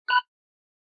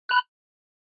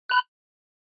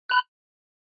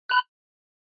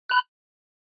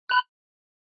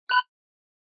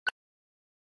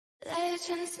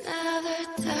Legends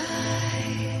never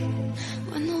die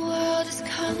when the world is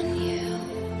calling you.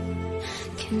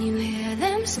 Can you hear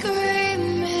them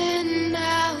screaming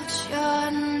out your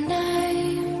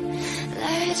name?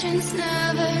 Legends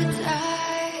never die.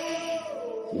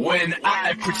 When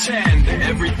I pretend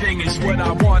everything is what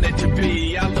I want it to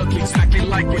be, I look exactly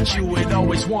like what you had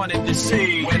always wanted to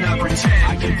see. When I pretend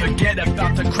I can forget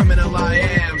about the criminal I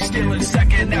am, stealing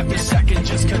second after second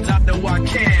just cause I know I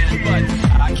can.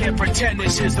 But I can't pretend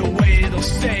this is the way it'll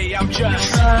stay. I'm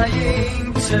just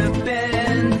trying to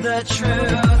bend the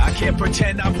truth. I can't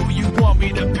pretend I'm who you want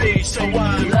me to be, so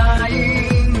I'm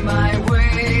lying my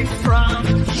way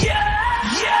from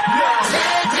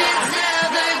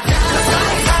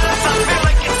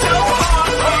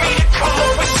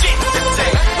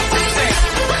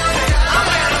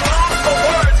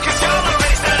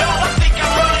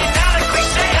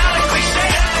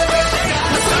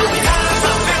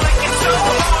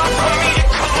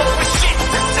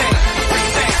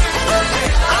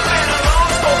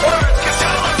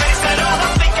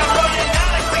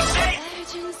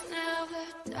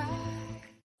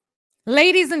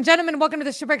Ladies and gentlemen, welcome to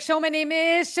the Shipwreck Show. My name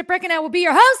is Shipwreck, and I will be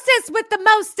your hostess with the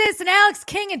mostest, and Alex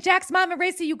King and Jack's mom and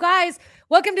Racy. You guys,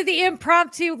 welcome to the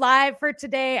impromptu live for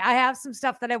today. I have some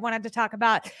stuff that I wanted to talk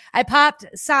about. I popped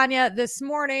Sonia this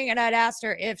morning, and I'd asked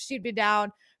her if she'd be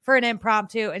down for an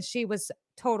impromptu, and she was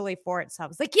totally for it. So I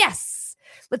was like, yes,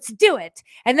 let's do it.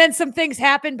 And then some things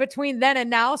happened between then and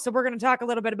now, so we're going to talk a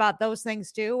little bit about those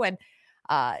things too. And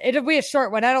it'll be a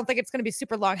short one. I don't think it's going to be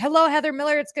super long. Hello, Heather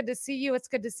Miller. It's good to see you. It's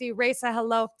good to see Raisa.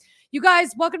 Hello. You guys,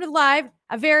 welcome to the live.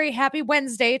 A very happy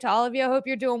Wednesday to all of you. I hope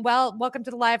you're doing well. Welcome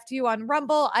to the live to you on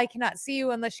Rumble. I cannot see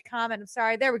you unless you comment. I'm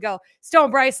sorry. There we go.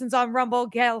 Stone Bryson's on Rumble.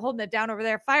 Gail holding it down over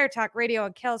there. Fire Talk Radio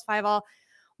and Kels 5 All.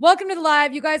 Welcome to the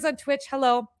live. You guys on Twitch,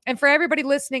 hello. And for everybody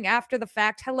listening after the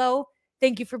fact, hello.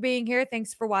 Thank you for being here.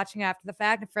 Thanks for watching after the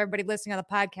fact. And for everybody listening on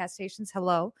the podcast stations,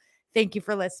 hello. Thank you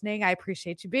for listening. I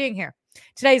appreciate you being here.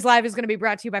 Today's live is going to be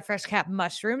brought to you by Fresh Cap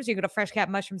Mushrooms. You go to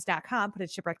freshcapmushrooms.com, put in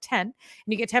Shipwreck 10, and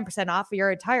you get 10% off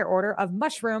your entire order of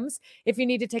mushrooms if you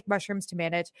need to take mushrooms to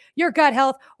manage your gut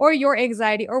health or your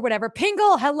anxiety or whatever.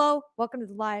 Pingle, hello. Welcome to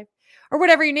the live. Or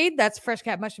whatever you need, that's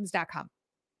freshcapmushrooms.com.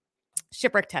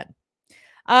 Shipwreck 10.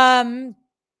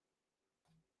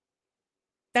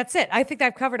 That's it. I think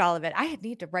I've covered all of it. I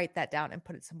need to write that down and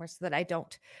put it somewhere so that I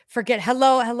don't forget.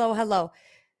 Hello.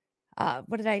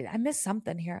 What did I missed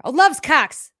something here. Oh, Loves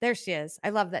Cox. There she is. I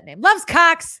love that name. Loves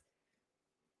Cox.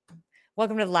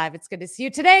 Welcome to the live. It's good to see you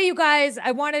today, you guys.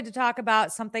 I wanted to talk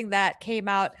about something that came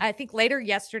out, I think later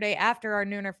yesterday after our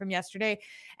nooner from yesterday.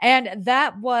 And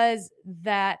that was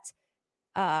that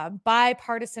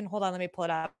bipartisan, hold on, let me pull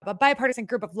it up. A bipartisan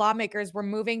group of lawmakers were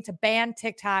moving to ban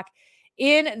TikTok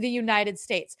in the United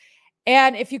States.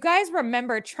 And if you guys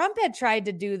remember, Trump had tried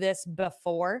to do this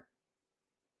before.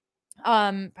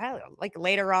 Probably like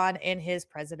later on in his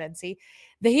presidency,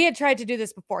 that he had tried to do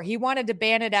this before. He wanted to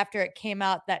ban it after it came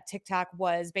out that TikTok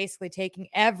was basically taking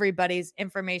everybody's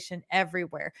information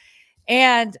everywhere.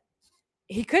 And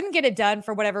he couldn't get it done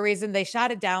for whatever reason. They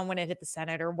shot it down when it hit the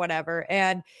Senate or whatever.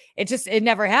 And it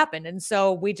never happened. And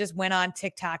so we just went on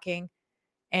TikToking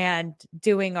and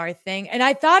doing our thing. And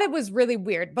I thought it was really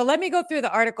weird, but let me go through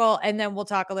the article and then we'll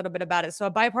talk a little bit about it. So a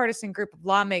bipartisan group of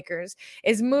lawmakers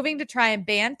is moving to try and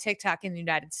ban TikTok in the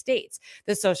United States.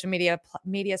 The social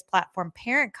media's platform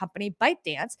parent company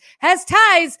ByteDance has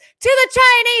ties to the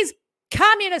Chinese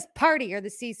Communist Party, or the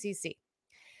CCC.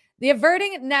 The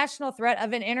averting national threat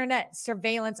of an internet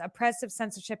surveillance, oppressive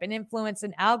censorship, and influence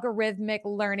and algorithmic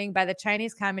learning by the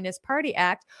Chinese Communist Party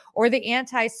Act, or the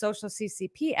Anti-Social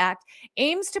CCP Act,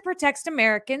 aims to protect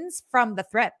Americans from the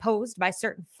threat posed by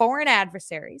certain foreign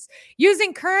adversaries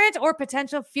using current or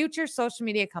potential future social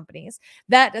media companies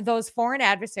that those foreign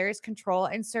adversaries control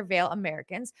and surveil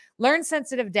Americans, learn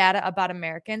sensitive data about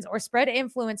Americans, or spread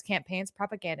influence campaigns,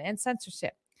 propaganda, and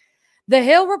censorship. The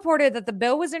Hill reported that the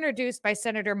bill was introduced by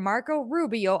Senator Marco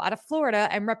Rubio out of Florida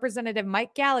and Representative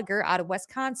Mike Gallagher out of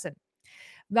Wisconsin.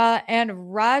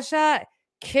 And Raja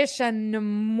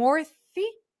Krishnamurthy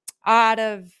out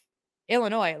of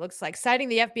Illinois, it looks like, citing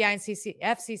the FBI and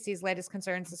FCC's latest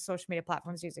concerns of social media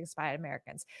platforms using spy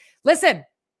Americans. Listen,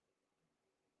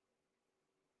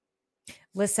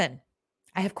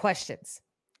 I have questions.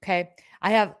 Okay.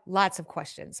 I have lots of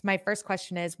questions. My first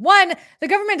question is, one, the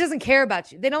government doesn't care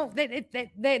about you.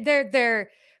 They're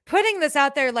putting this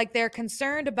out there like they're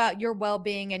concerned about your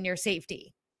well-being and your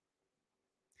safety.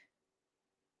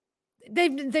 They're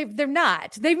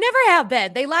not. They've never have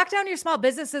been. They lock down your small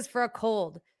businesses for a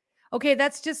cold. Okay.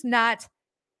 That's not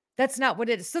what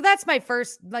it is. So that's my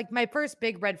first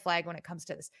big red flag when it comes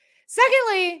to this.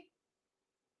 Secondly,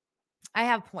 I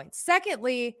have points.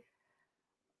 Secondly,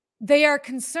 they are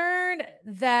concerned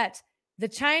that the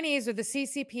Chinese or the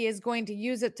CCP is going to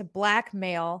use it to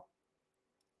blackmail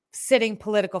sitting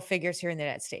political figures here in the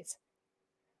United States.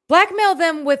 Blackmail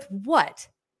them with what?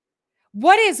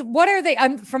 What are they?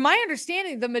 From my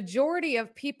understanding, the majority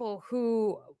of people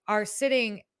who are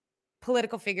sitting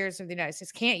political figures of the United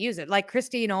States can't use it. Like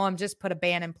Kristi Noem just put a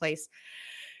ban in place.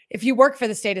 If you work for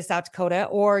the state of South Dakota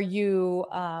or you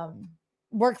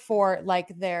work for like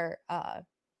their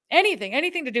anything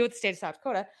to do with the state of South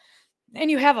Dakota, and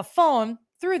you have a phone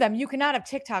through them, you cannot have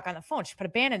TikTok on the phone. She put a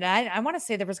ban in it. I want to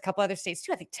say there was a couple other states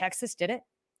too. I think Texas did it.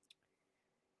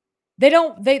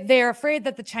 They're afraid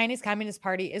that the Chinese Communist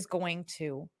Party is going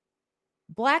to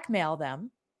blackmail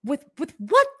them with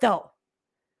what though?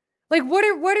 Like what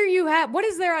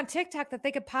is there on TikTok that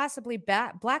they could possibly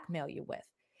blackmail you with?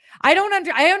 I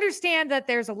understand that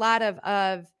there's a lot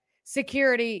of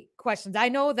security questions. I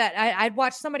know that I'd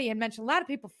watched somebody had mentioned a lot of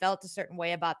people felt a certain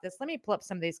way about this. Let me pull up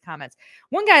some of these comments.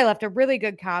 One guy left a really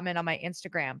good comment on my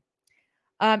Instagram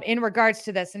in regards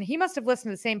to this. And he must have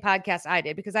listened to the same podcast I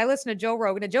did because I listened to Joe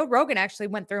Rogan. And Joe Rogan actually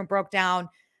went through and broke down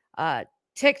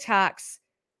TikTok's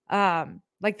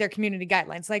like their community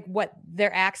guidelines, like what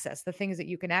their access, the things that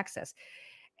you can access.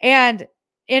 And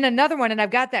in another one, and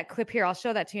I've got that clip here, I'll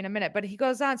show that to you in a minute, but he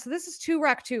goes on. So this is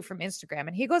 2Rock2 from Instagram.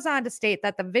 And he goes on to state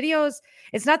that the videos,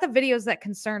 it's not the videos that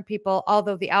concern people,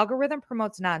 although the algorithm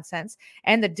promotes nonsense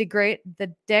and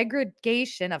the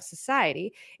degradation of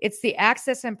society. It's the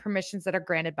access and permissions that are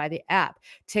granted by the app.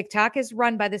 TikTok is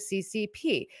run by the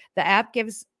CCP. The app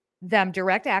gives them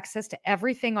direct access to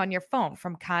everything on your phone,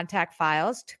 from contact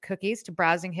files to cookies to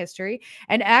browsing history,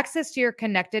 and access to your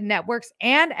connected networks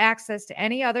and access to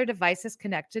any other devices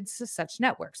connected to such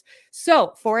networks.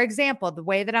 So, for example, the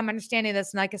way that I'm understanding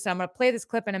this, and like I said, I'm going to play this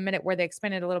clip in a minute where they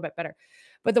explain it a little bit better.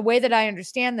 But the way that I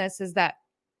understand this is that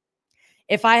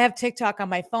if I have TikTok on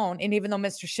my phone, and even though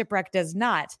Mr. Shipwreck does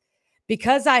not,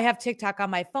 because I have TikTok on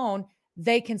my phone,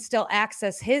 they can still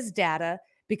access his data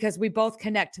because we both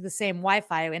connect to the same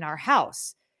Wi-Fi in our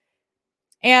house.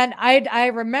 And I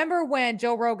remember when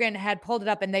Joe Rogan had pulled it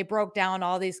up and they broke down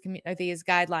all these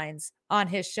guidelines on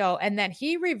his show. And then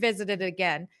he revisited it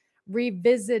again,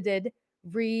 revisited.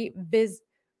 Damn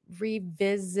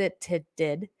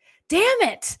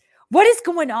it. What is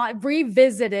going on?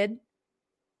 Revisited.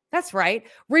 That's right.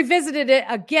 Revisited it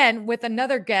again with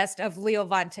another guest of Leo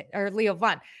Vaughn.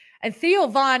 And Theo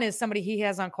Vaughn is somebody he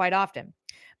has on quite often.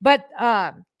 But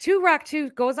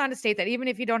 2Rock2 goes on to state that even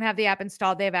if you don't have the app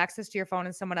installed, they have access to your phone,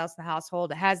 and someone else in the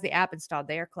household has the app installed.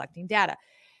 They are collecting data.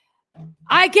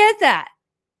 I get that.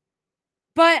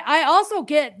 But I also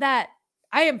get that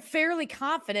I am fairly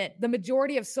confident the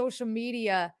majority of social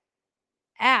media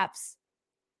apps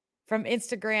from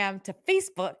Instagram to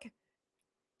Facebook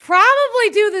probably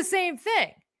do the same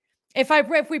thing.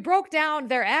 If we broke down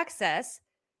their access,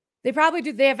 they probably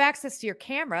do. They have access to your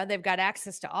camera. They've got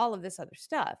access to all of this other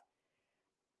stuff.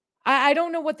 I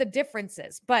don't know what the difference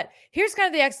is, but here's kind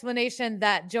of the explanation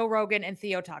that Joe Rogan and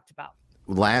Theo talked about.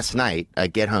 Last night, I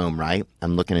get home, right?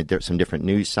 I'm looking at some different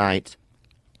news sites.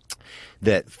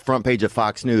 The front page of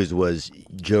Fox News was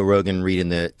Joe Rogan reading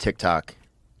the TikTok.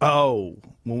 Oh,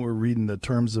 when we're reading the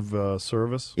terms of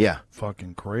service? Yeah.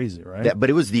 Fucking crazy, right?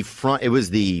 But it was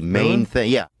the main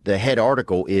thing. Yeah. The head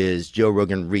article is Joe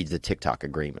Rogan reads the TikTok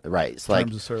agreement, right? It's like,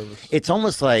 terms of service. It's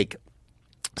almost like,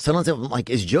 sometimes I'm like,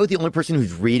 is Joe the only person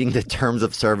who's reading the terms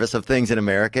of service of things in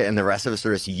America, and the rest of us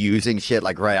are just using shit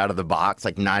like right out of the box,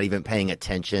 like not even paying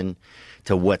attention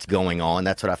to what's going on?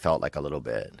 That's what I felt like a little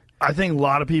bit. I think a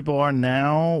lot of people are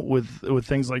now with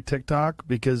things like TikTok,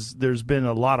 because there's been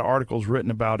a lot of articles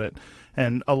written about it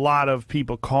and a lot of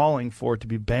people calling for it to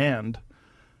be banned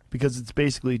because it's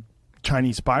basically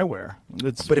Chinese spyware.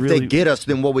 But if they get us,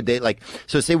 then what would they like?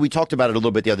 So say we talked about it a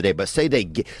little bit the other day, but say they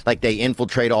get, like they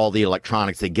infiltrate all the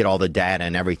electronics, they get all the data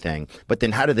and everything. But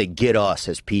then how do they get us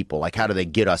as people? Like how do they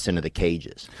get us into the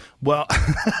cages? Well,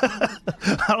 I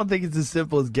don't think it's as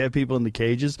simple as get people in the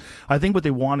cages. I think what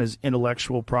they want is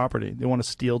intellectual property. They want to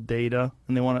steal data,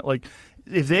 and they want to, like,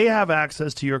 if they have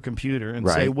access to your computer and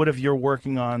say, what if you're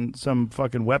working on some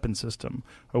fucking weapon system,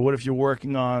 or what if you're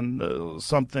working on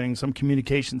some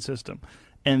communication system,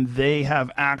 and they have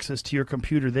access to your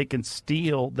computer, they can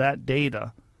steal that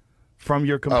data from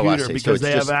your computer because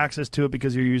they have access to it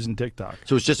because you're using TikTok.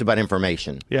 So it's just about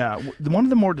information. Yeah. One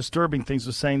of the more disturbing things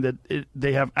was saying that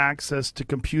they have access to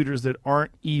computers that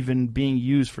aren't even being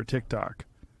used for TikTok.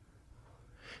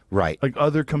 Right. Like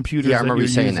other computers. Yeah, I remember that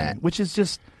you you're saying using, that. which is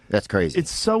just. That's crazy.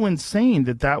 It's so insane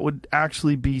that would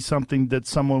actually be something that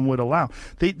someone would allow.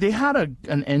 They had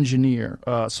an engineer,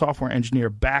 software engineer,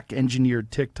 back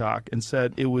engineered TikTok and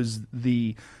said it was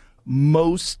the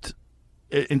most,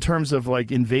 in terms of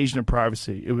like invasion of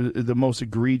privacy, it was the most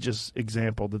egregious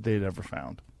example that they'd ever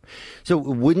found. So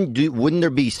wouldn't there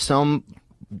be some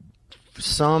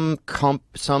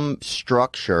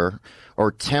structure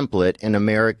or template in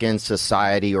American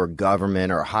society or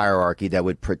government or hierarchy that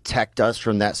would protect us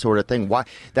from that sort of thing? Why?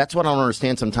 That's what I don't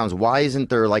understand sometimes. Why isn't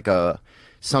there like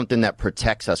something that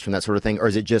protects us from that sort of thing, or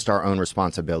is it just our own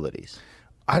responsibilities?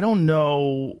 I don't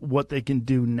know what they can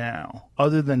do now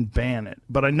other than ban it.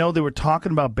 But I know they were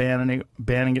talking about banning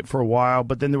it for a while,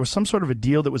 but then there was some sort of a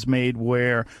deal that was made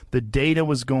where the data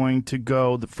was going to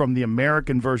go from the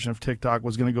American version of TikTok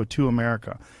was going to go to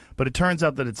America. But it turns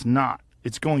out that it's not.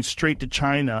 It's going straight to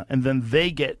China, and then they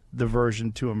get the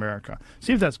version to America.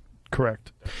 See if that's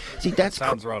correct. See, that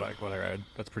sounds right like what I read.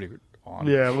 That's pretty good.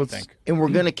 Yeah, I think. And we're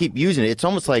going to keep using it. It's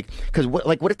almost like, because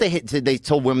what if they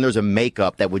told women there's a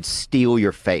makeup that would steal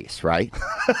your face, right?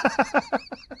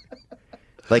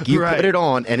 Like you put it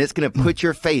on and it's going to put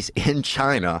your face in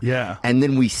China. Yeah. And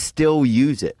then we still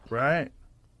use it. Right.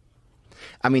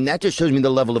 I mean, that just shows me the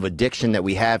level of addiction that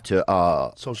we have to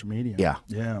social media. Yeah.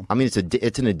 Yeah. I mean, it's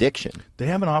an addiction. They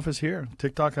have an office here.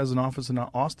 TikTok has an office in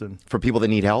Austin. For people that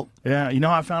need help? Yeah. You know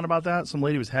how I found about that? Some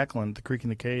lady was heckling at the Creek in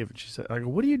the Cave, and she said, I go,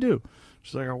 what do you do?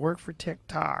 She's like, I work for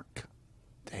TikTok.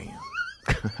 Damn.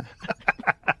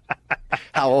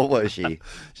 How old was she?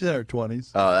 She's in her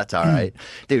 20s. Oh, that's all right.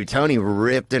 Dude, Tony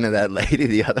ripped into that lady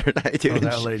the other night, dude. Oh,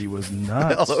 that lady was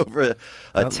nuts. All over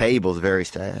a table. It's very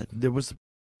sad. There was...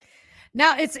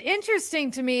 Now, it's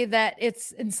interesting to me that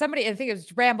and somebody, I think it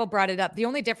was Rambo brought it up. The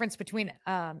only difference between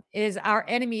is our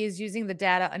enemy is using the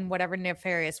data in whatever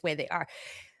nefarious way they are.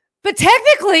 But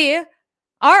technically,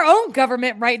 our own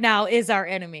government right now is our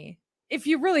enemy. If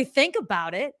you really think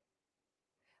about it,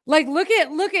 like look at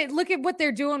what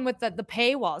they're doing with the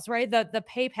paywalls, right? The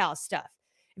PayPal stuff.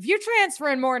 If you're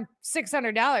transferring more than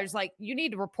 $600, like you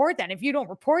need to report that. If you don't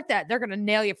report that, they're going to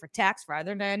nail you for tax fraud.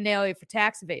 They're going to nail you for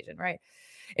tax evasion, right?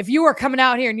 If you are coming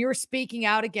out here and you're speaking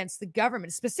out against the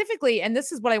government, specifically, and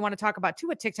this is what I want to talk about too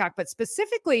with TikTok, but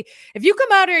specifically, if you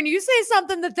come out here and you say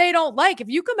something that they don't like, if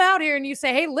you come out here and you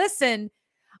say, hey, listen,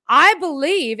 I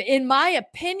believe, in my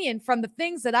opinion, from the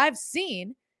things that I've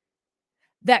seen,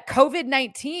 that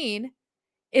COVID-19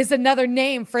 is another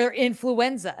name for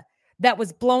influenza that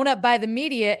was blown up by the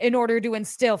media in order to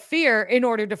instill fear, in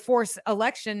order to force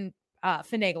election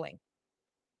finagling.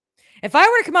 If I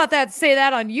were to come out and say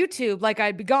that on YouTube, like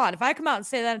I'd be gone. If I come out and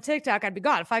say that on TikTok, I'd be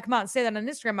gone. If I come out and say that on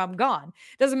Instagram, I'm gone.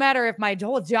 Doesn't matter if my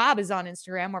whole job is on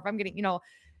Instagram or if I'm getting,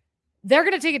 they're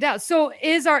going to take it down. So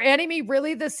is our enemy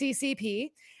really the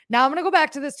CCP? Now I'm going to go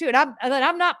back to this too. And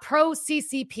I'm not pro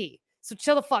CCP. So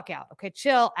chill the fuck out. Okay.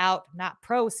 Chill out. Not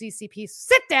pro CCP.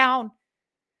 Sit down.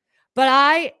 But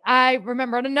I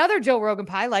remember on another Joe Rogan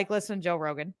pie, like listen to Joe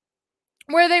Rogan,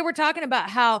 where they were talking about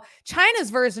how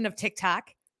China's version of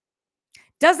TikTok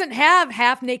doesn't have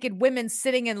half-naked women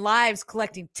sitting in lives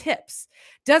collecting tips,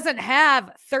 doesn't have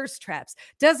thirst traps,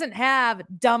 doesn't have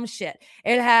dumb shit.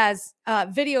 It has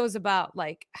videos about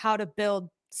like how to build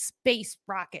space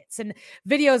rockets and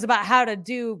videos about how to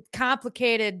do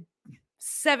complicated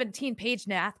 17-page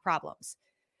math problems.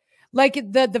 Like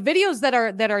the videos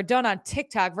that are done on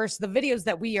TikTok versus the videos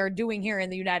that we are doing here in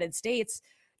the United States.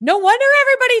 No wonder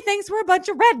everybody thinks we're a bunch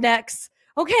of rednecks.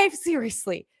 Okay,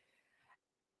 seriously.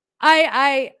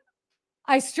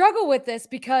 I struggle with this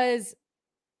because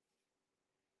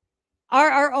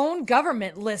our own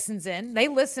government listens in. They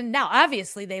listen now.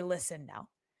 Obviously, they listen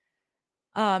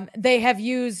now. They have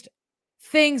used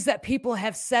things that people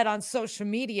have said on social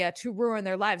media to ruin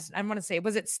their lives. I want to say,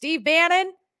 was it Steve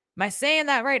Bannon? Am I saying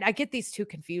that right? I get these two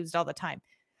confused all the time.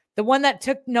 The one that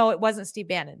no, it wasn't Steve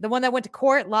Bannon. The one that went to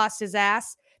court, lost his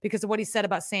ass because of what he said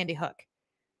about Sandy Hook.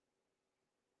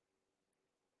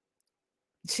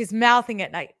 She's mouthing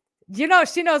at night. She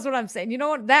knows what I'm saying. You know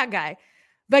what? That guy,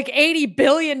 like $80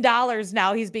 billion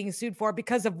now he's being sued for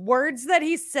because of words that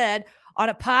he said on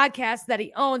a podcast that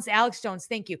he owns. Alex Jones,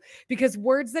 thank you. Because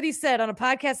words that he said on a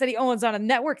podcast that he owns on a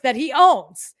network that he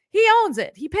owns. He owns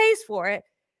it. He pays for it.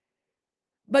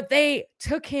 But they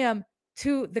took him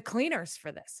to the cleaners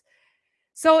for this.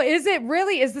 So is the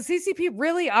CCP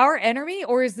really our enemy,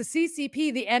 or is the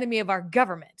CCP the enemy of our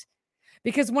government?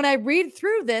 Because when I read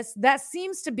through this, that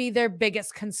seems to be their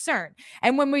biggest concern.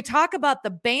 And when we talk about the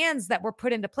bans that were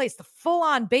put into place, the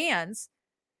full-on bans,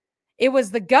 it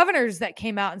was the governors that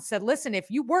came out and said, listen,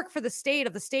 if you work for the state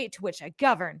of the state to which I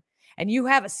govern, and you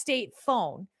have a state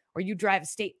phone or you drive a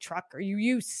state truck, or you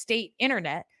use state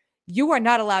internet, you are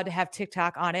not allowed to have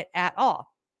TikTok on it at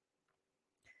all.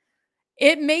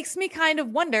 It makes me kind of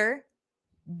wonder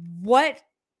what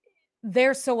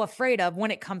they're so afraid of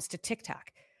when it comes to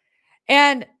TikTok.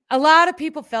 And a lot of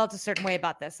people felt a certain way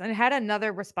about this, and I had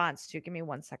another response too. Give me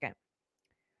 1 second.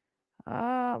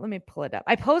 Let me pull it up.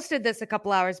 I posted this a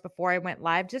couple hours before I went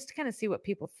live just to kind of see what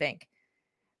people think.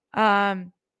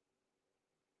 And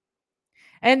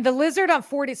the lizard on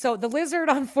 42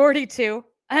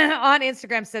 on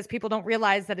Instagram says people don't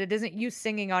realize that it isn't you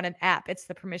singing on an app. It's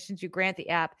the permissions you grant the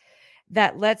app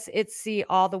that lets it see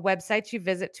all the websites you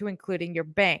visit to including your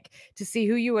bank, to see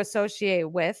who you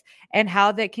associate with, and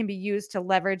how that can be used to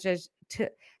leverage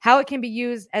how it can be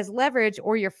used as leverage,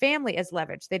 or your family as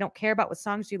leverage. They don't care about what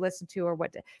songs you listen to or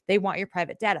they want your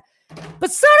private data.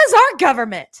 But so does our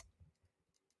government.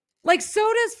 Like, so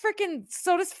does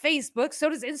Facebook, so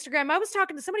does Instagram. I was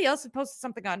talking to somebody else who posted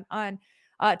something on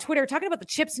Twitter talking about the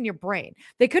chips in your brain.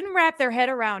 They couldn't wrap their head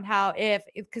around how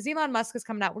because Elon Musk is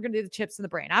coming out, we're going to do the chips in the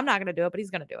brain. I'm not going to do it, but he's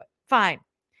going to do it. Fine.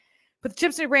 Put the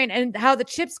chips in your brain, and how the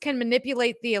chips can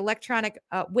manipulate the electronic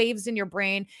waves in your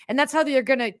brain. And that's how they're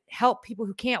going to help people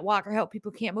who can't walk or help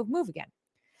people who can't move again.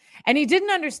 And he didn't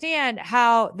understand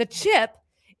how the chip,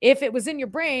 if it was in your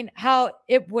brain, how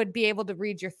it would be able to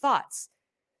read your thoughts.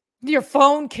 Your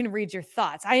phone can read your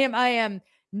thoughts. I am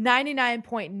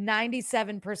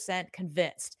 99.97%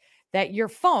 convinced that your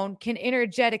phone can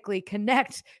energetically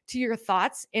connect to your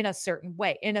thoughts in a certain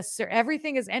way.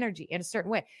 Everything is energy in a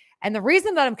certain way. And the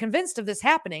reason that I'm convinced of this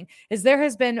happening is there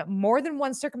has been more than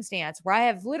one circumstance where I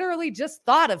have literally just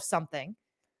thought of something.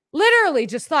 Literally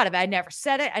just thought of it. I never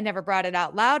said it. I never brought it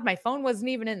out loud. My phone wasn't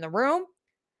even in the room.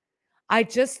 I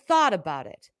just thought about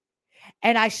it.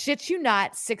 And I shit you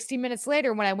not, 60 minutes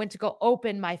later, when I went to go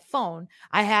open my phone,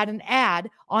 I had an ad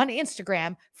on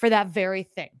Instagram for that very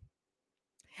thing.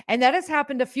 And that has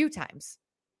happened a few times.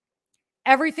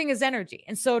 Everything is energy.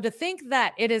 And so to think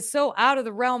that it is so out of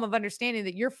the realm of understanding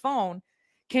that your phone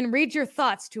can read your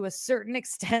thoughts to a certain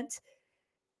extent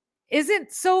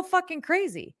isn't so fucking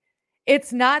crazy.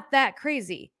 It's not that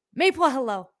crazy. Maple,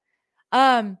 hello.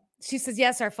 She says,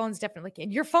 yes, our phones definitely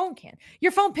can. Your phone can.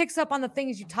 Your phone picks up on the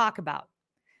things you talk about.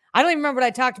 I don't even remember what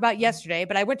I talked about yesterday,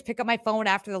 but I went to pick up my phone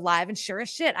after the live, and sure as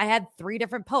shit, I had 3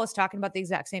 different posts talking about the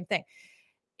exact same thing.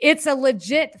 It's a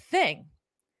legit thing.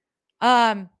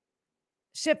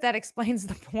 Ship, that explains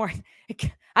the porn.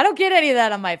 I don't get any of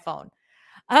that on my phone.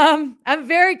 I'm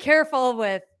very careful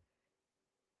with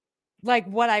like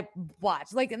what I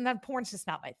watch. Like, and that porn's just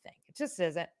not my thing. It just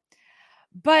isn't.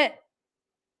 But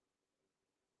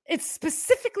it's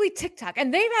specifically TikTok,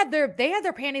 and they had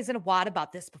their panties in a wad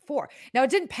about this before. Now, it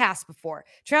didn't pass before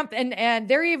Trump, and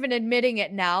they're even admitting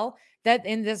it now that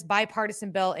in this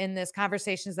bipartisan bill, in this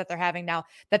conversations that they're having now,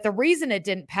 that the reason it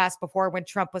didn't pass before when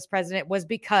Trump was president was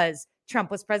because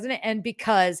Trump was president and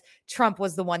because Trump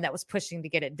was the one that was pushing to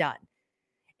get it done.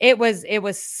 That was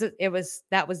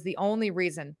the only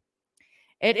reason.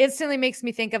 It instantly makes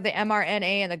me think of the mRNA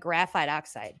and the graphite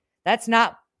oxide. That's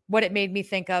not what it made me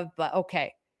think of, but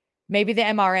okay. Maybe the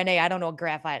mRNA, I don't know what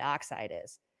graphite oxide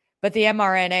is, but the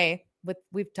mRNA,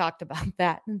 we've talked about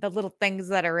that and the little things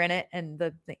that are in it. And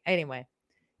anyway,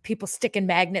 people sticking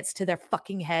magnets to their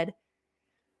fucking head.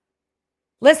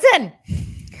 Listen,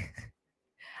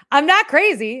 I'm not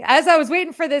crazy. As I was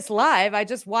waiting for this live, I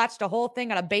just watched a whole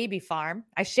thing on a baby farm.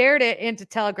 I shared it into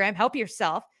Telegram. Help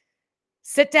yourself.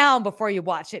 Sit down before you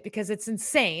watch it because it's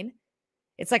insane.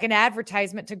 It's like an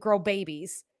advertisement to grow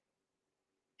babies.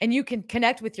 And you can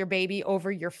connect with your baby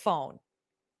over your phone.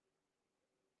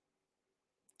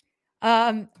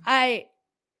 I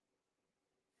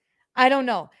don't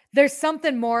know. There's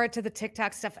something more to the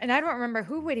TikTok stuff. And I don't remember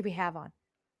who did we have on.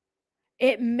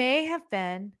 It may have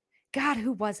been, God,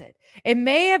 who was it? It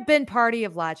may have been Party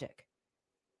of Logic.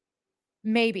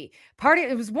 Maybe.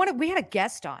 It was we had a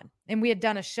guest on and we had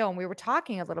done a show and we were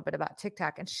talking a little bit about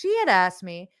TikTok. And she had asked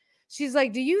me, she's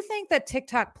like, do you think that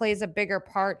TikTok plays a bigger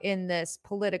part in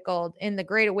the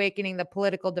Great Awakening, the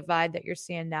political divide that you're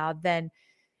seeing now than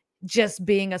just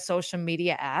being a social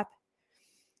media app?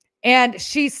 And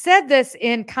she said this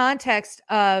in context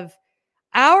of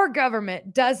our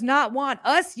government does not want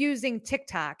us using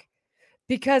TikTok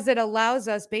because it allows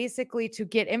us basically to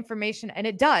get information. And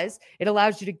it does. It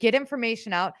allows you to get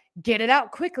information out, get it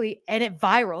out quickly, and it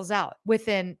virals out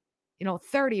within,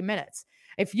 30 minutes.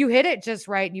 If you hit it just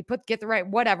right and you get the right,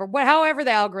 however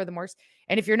the algorithm works.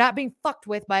 And if you're not being fucked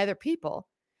with by other people,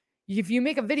 if you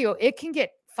make a video, it can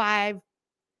get 5,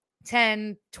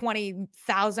 10,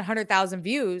 20,000, 100,000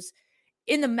 views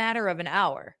in the matter of an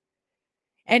hour.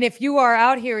 And if you are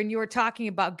out here and you are talking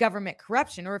about government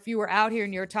corruption, or if you were out here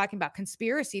and you're talking about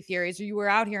conspiracy theories, or you were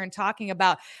out here and talking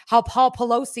about how Paul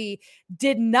Pelosi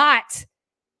did not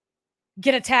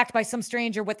get attacked by some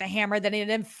stranger with a hammer, then it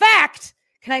in fact,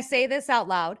 can I say this out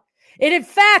loud? It in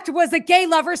fact was a gay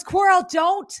lover's quarrel.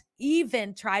 Don't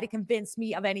even try to convince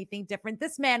me of anything different.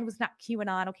 This man was not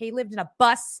QAnon, okay? He lived in a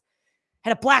bus,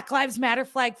 had a Black Lives Matter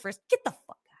flag first. Get the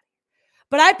fuck.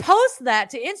 But I post that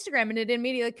to Instagram and it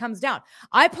immediately comes down.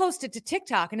 I post it to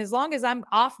TikTok, and as long as I'm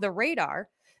off the radar,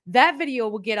 that video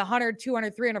will get 100,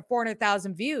 200, 300,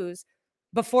 400,000 views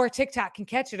before TikTok can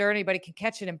catch it or anybody can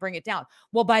catch it and bring it down.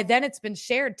 Well, by then it's been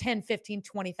shared 10, 15,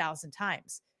 20,000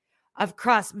 times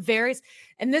across various.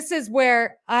 And this is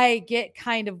where I get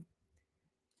kind of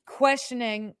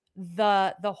questioning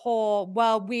the whole,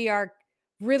 well, we are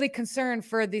really concerned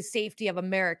for the safety of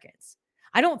Americans.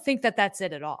 I don't think that that's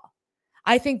it at all.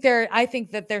 I think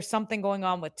that there's something going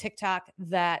on with TikTok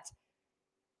that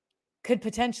could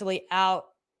potentially out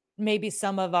maybe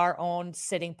some of our own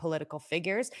sitting political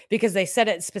figures, because they said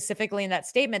it specifically in that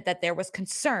statement that there was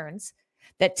concerns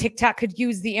that TikTok could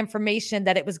use the information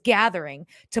that it was gathering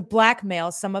to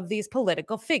blackmail some of these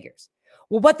political figures.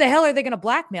 Well, what the hell are they going to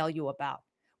blackmail you about?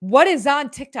 What is on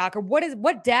TikTok, or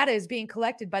what data is being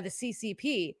collected by the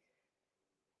CCP?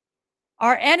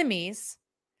 Our enemies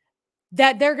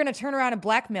that they're going to turn around and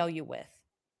blackmail you with.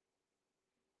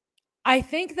 I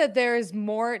think that there is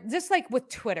more, just like with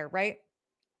Twitter, right?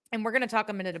 And we're going to talk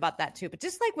a minute about that too. But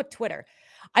just like with Twitter,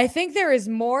 I think there is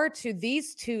more to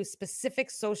these two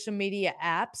specific social media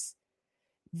apps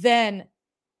than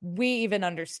we even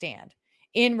understand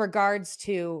in regards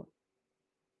to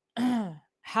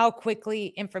how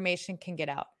quickly information can get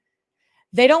out.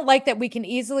 They don't like that we can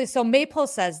easily. So Maypole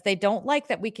says they don't like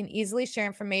that we can easily share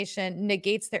information,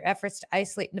 negates their efforts to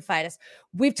isolate and divide us.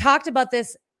 We've talked about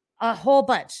this a whole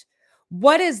bunch.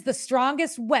 What is the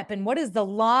strongest weapon? What is the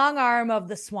long arm of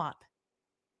the swamp?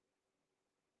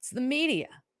 It's the media.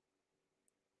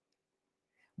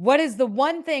 What is the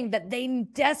one thing that they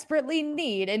desperately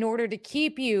need in order to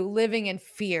keep you living in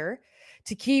fear,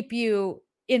 to keep you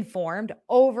informed,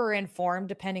 over-informed,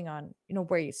 depending on,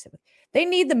 where you sit. They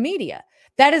need the media.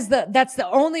 That's the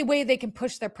only way they can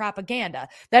push their propaganda.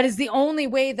 That is the only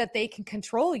way that they can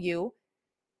control you,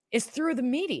 is through the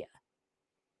media.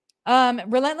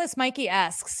 Relentless Mikey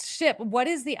asks, Ship, what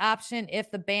is the option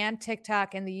if the ban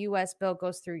TikTok and the U.S. bill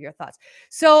goes through? Your thoughts?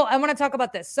 So I want to talk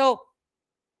about this. So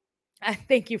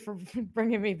thank you for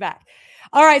bringing me back.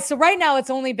 All right. So right now it's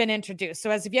only been introduced.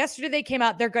 So as of yesterday, they came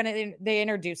out, they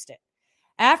introduced it.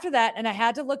 After that, and I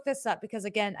had to look this up because,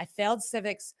 again, I failed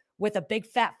civics with a big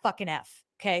fat fucking F.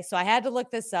 Okay. So I had to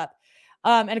look this up.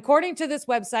 And according to this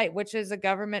website, which is a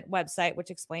government website,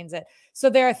 which explains it. So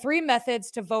there are 3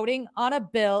 methods to voting on a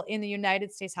bill in the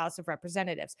United States House of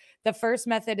Representatives. The first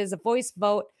method is a voice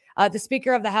vote. The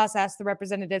Speaker of the House asks the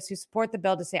representatives who support the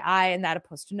bill to say aye and that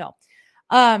opposed to no.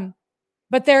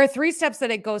 But there are 3 steps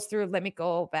that it goes through. Let me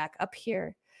go back up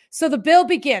here. So the bill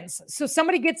begins. So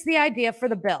somebody gets the idea for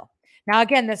the bill. Now,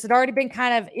 again, this had already been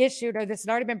kind of issued, or this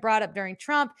had already been brought up during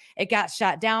Trump. It got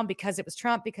shot down because it was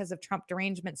Trump, because of Trump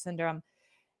derangement syndrome.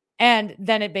 And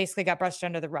then it basically got brushed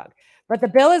under the rug. But the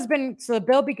bill so the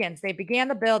bill begins. They began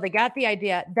the bill. They got the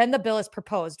idea. Then the bill is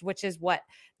proposed, which is what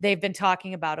they've been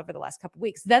talking about over the last couple of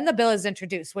weeks. Then the bill is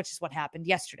introduced, which is what happened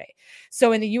yesterday.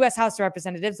 So in the U.S. House of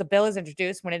Representatives, the bill is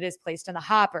introduced when it is placed in the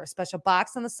hopper, a special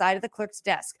box on the side of the clerk's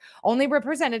desk. Only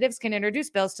representatives can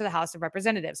introduce bills to the House of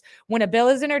Representatives. When a bill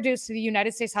is introduced to the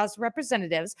United States House of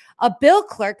Representatives, a bill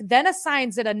clerk then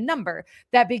assigns it a number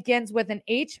that begins with an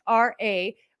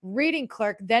HRA reading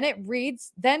clerk. Then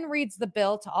reads the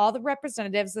bill to all the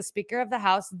representatives. The Speaker of the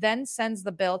House then sends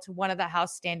the bill to one of the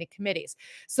House standing committees.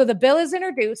 So the bill is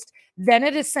introduced, then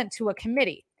it is sent to a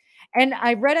committee. And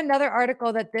I read another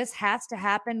article that this has to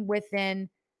happen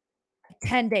within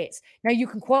 10 days. Now you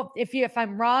can quote, if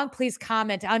I'm wrong, please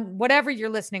comment on whatever you're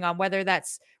listening on, whether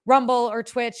that's Rumble or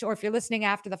Twitch, or if you're listening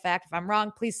after the fact. If I'm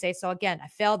wrong, please say so. Again, I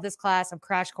failed this class. I'm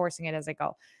crash coursing it as I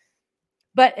go.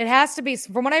 But it has to be,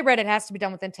 from what I read, it has to be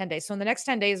done within 10 days. So in the next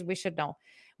 10 days, we should know.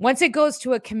 Once it goes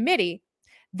to a committee,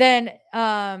 then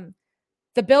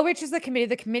the bill reaches the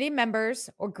committee members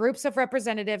or groups of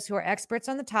representatives who are experts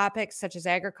on the topics such as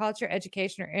agriculture,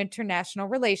 education, or international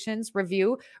relations,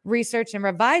 review, research, and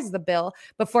revise the bill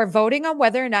before voting on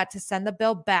whether or not to send the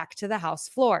bill back to the House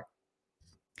floor.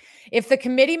 If the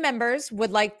committee members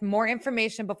would like more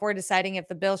information before deciding if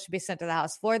the bill should be sent to the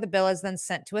House floor, the bill is then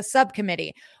sent to a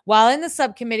subcommittee. While in the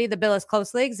subcommittee, the bill is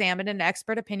closely examined and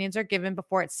expert opinions are given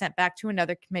before it's sent back to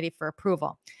another committee for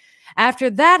approval. After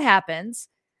that happens,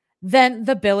 then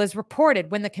the bill is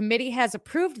reported. When the committee has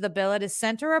approved the bill, it is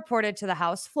sent or reported to the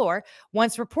House floor.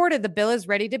 Once reported, the bill is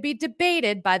ready to be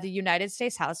debated by the United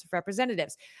States House of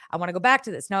Representatives. I want to go back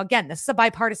to this. Now, again, this is a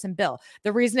bipartisan bill.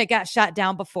 The reason it got shot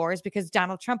down before is because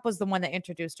Donald Trump was the one that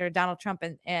introduced it. Donald Trump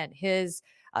and his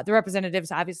the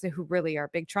representatives, obviously, who really are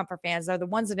big Trumper fans, are the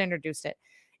ones that introduced it.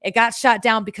 It got shot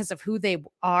down because of who they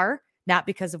are, not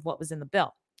because of what was in the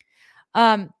bill.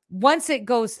 Once it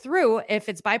goes through, if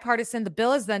it's bipartisan, the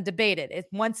bill is then debated.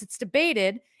 Once it's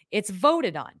debated, it's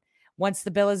voted on. Once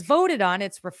the bill is voted on,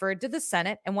 it's referred to the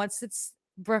Senate. And once it's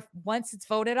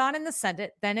voted on in the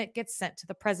Senate, then it gets sent to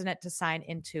the president to sign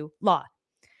into law.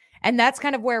 And that's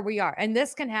kind of where we are. And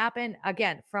this can happen,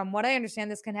 again, from what I understand,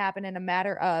 this can happen in a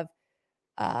matter of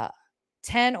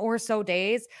 10 or so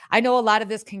days. I know a lot of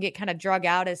this can get kind of drug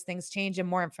out as things change and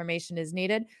more information is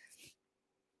needed.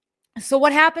 So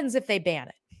what happens if they ban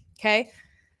it? Okay.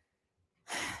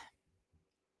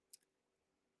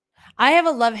 I have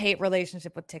a love-hate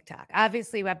relationship with TikTok.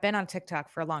 Obviously, I've been on TikTok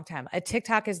for a long time.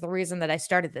 TikTok is the reason that I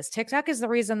started this. TikTok is the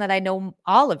reason that I know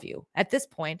all of you at this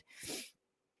point.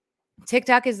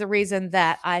 TikTok is the reason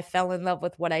that I fell in love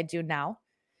with what I do now.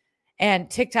 And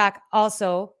TikTok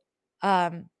also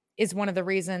is one of the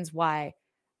reasons why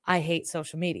I hate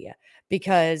social media,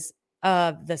 because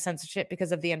of the censorship,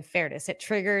 because of the unfairness. It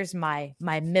triggers my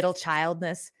middle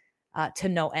childness to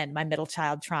no end, my middle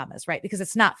child traumas, right? Because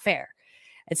it's not fair.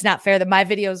 It's not fair that my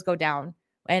videos go down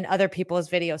and other people's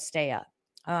videos stay up,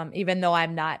 even though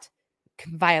I'm not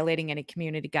violating any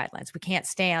community guidelines. We can't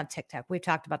stay on TikTok. We've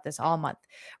talked about this all month,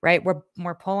 right?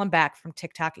 We're pulling back from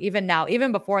TikTok. Even now,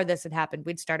 even before this had happened,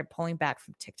 we'd started pulling back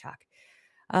from TikTok,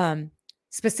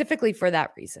 specifically for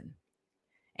that reason.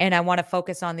 And I want to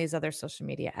focus on these other social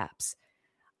media apps.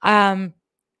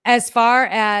 As far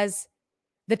as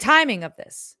the timing of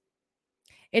this,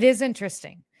 it is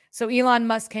interesting. So Elon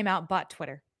Musk came out and bought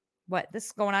Twitter. This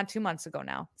is going on 2 months ago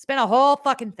now. It's been a whole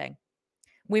fucking thing.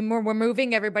 We're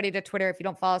moving everybody to Twitter. If you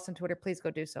don't follow us on Twitter, please go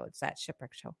do so. It's at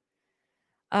Shipwreck Show.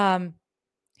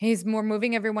 We're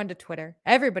moving everyone to Twitter.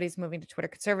 Everybody's moving to Twitter.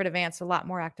 Conservative Ant's a lot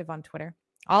more active on Twitter.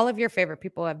 All of your favorite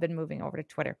people have been moving over to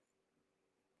Twitter.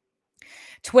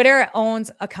 Twitter owns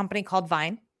a company called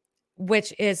Vine,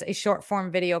 which is a short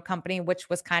form video company, which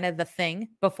was kind of the thing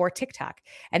before TikTok.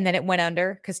 And then it went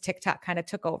under because TikTok kind of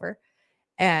took over.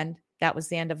 And that was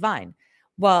the end of Vine.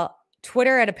 Well,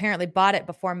 Twitter had apparently bought it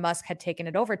before Musk had taken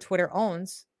it over. Twitter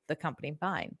owns the company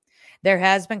Vine. There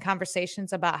has been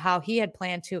conversations about how he had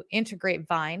planned to integrate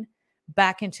Vine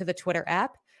back into the Twitter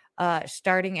app,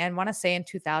 starting, and want to say in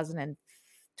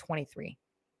 2023.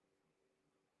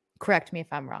 Correct me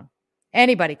if I'm wrong.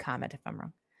 Anybody comment if I'm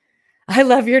wrong. I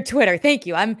love your Twitter. Thank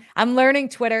you. I'm learning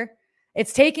Twitter.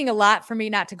 It's taking a lot for me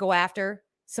not to go after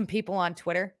some people on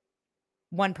Twitter.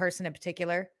 One person in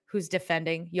particular who's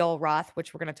defending Yoel Roth,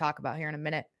 which we're going to talk about here in a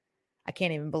minute. I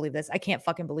can't even believe this. I can't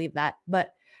fucking believe that.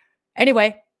 But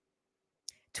anyway,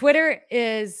 Twitter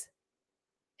it's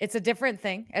a different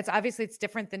thing. It's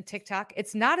different than TikTok.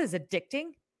 It's not as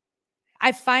addicting,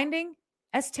 I'm finding,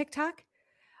 as TikTok.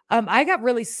 I got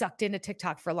really sucked into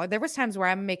TikTok for a long. There was times where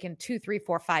I'm making 2, 3,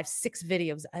 4, 5, 6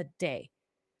 videos a day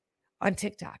on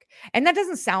TikTok. And that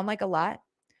doesn't sound like a lot,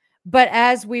 but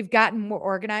as we've gotten more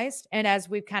organized and as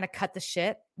we've kind of cut the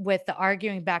shit with the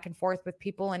arguing back and forth with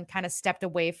people and kind of stepped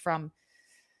away from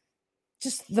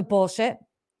just the bullshit,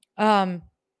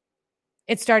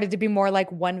 it started to be more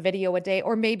like 1 video a day,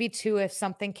 or maybe 2 if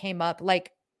something came up,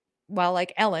 like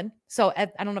Ellen. So I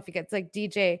don't know if you get, like,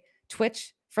 DJ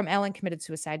Twitch from Ellen committed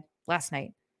suicide last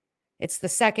night. It's the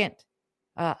second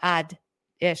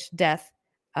odd-ish death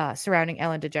surrounding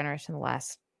Ellen DeGeneres in the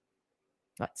last,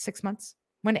 6 months?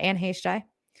 When did Anne Heche die?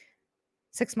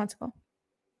 6 months ago?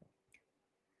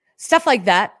 Stuff like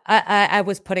that I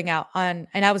was putting out on,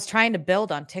 and I was trying to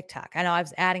build on TikTok. I know I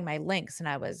was adding my links, and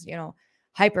I was,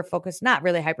 hyper-focused, not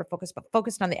really hyper-focused, but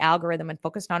focused on the algorithm and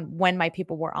focused on when my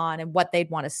people were on and what they'd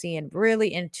want to see, and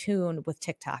really in tune with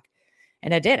TikTok.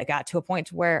 And I did. I got to a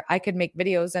point where I could make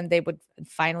videos and they would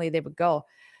go.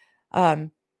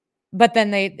 But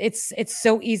then it's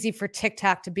so easy for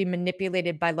TikTok to be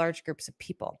manipulated by large groups of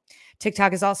people.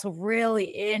 TikTok is also really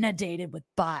inundated with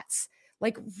bots,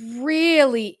 like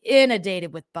really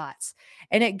inundated with bots.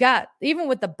 And even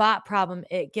with the bot problem,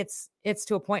 it's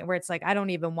to a point where it's like, I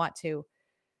don't even want to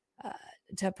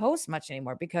post much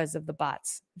anymore because of the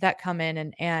bots that come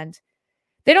in and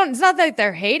it's not that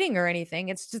they're hating or anything.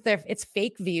 It's just it's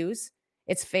fake views.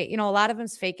 It's fake, a lot of them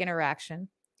is fake interaction.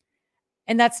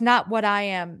 And that's not what I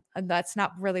am. That's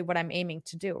not really what I'm aiming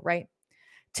to do, right?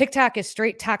 TikTok is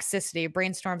straight toxicity.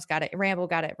 Brainstorm's got it. Rambo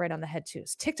got it right on the head too.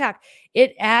 So TikTok,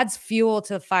 it adds fuel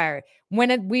to the fire.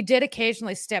 We did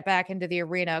occasionally step back into the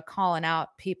arena, calling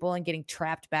out people and getting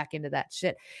trapped back into that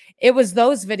shit. It was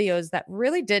those videos that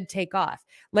really did take off.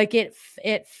 Like it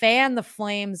fanned the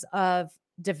flames of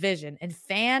division and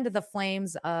fanned the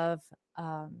flames of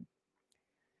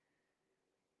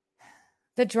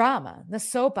the drama, the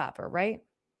soap opera, right?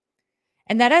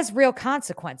 And that has real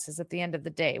consequences at the end of the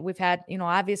day. We've had,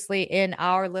 obviously in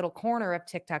our little corner of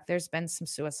TikTok, there's been some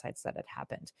suicides that had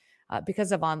happened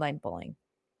because of online bullying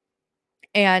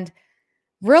and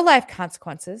real life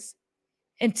consequences.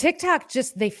 And TikTok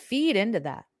they feed into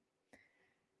that.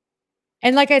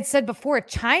 And like I'd said before,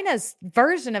 China's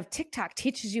version of TikTok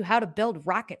teaches you how to build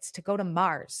rockets to go to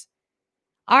Mars.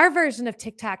 Our version of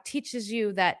TikTok teaches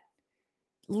you that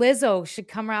Lizzo should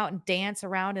come out and dance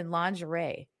around in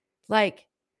lingerie. Like,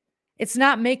 it's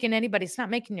not making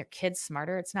your kids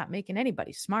smarter. It's not making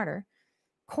anybody smarter.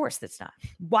 Of course that's not.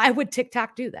 Why would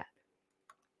TikTok do that?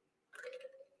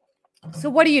 So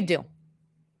what do?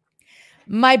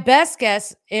 My best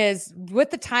guess is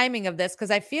with the timing of this, because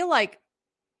I feel like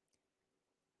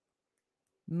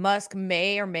Musk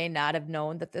may or may not have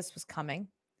known that this was coming.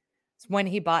 It's when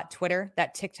he bought Twitter,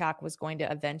 that TikTok was going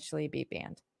to eventually be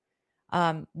banned.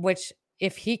 Which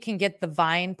if he can get the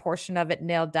Vine portion of it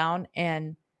nailed down,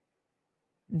 and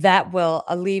that will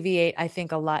alleviate, I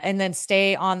think, a lot, and then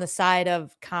stay on the side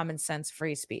of common sense,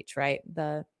 free speech, right?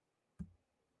 The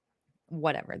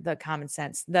common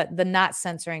sense, the not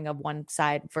censoring of one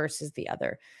side versus the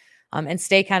other, and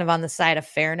stay kind of on the side of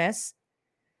fairness,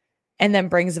 and then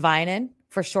brings Vine in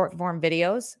for short form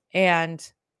videos. And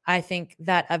I think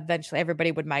that eventually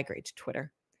everybody would migrate to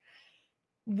Twitter.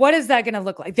 What is that going to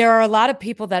look like? There are a lot of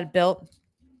people that built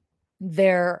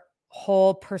their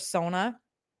whole persona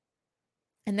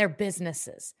and their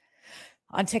businesses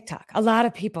on TikTok. A lot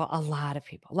of people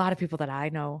that I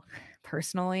know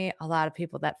personally, a lot of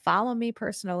people that follow me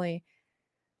personally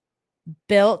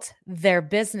built their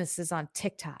businesses on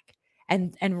TikTok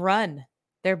and run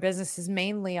their businesses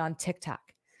mainly on TikTok.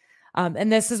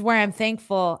 And this is where I'm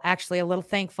a little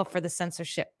thankful for the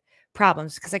censorship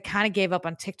problems, because I kind of gave up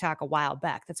on TikTok a while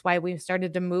back. That's why we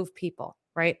started to move people,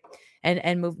 right?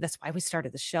 And move. That's why we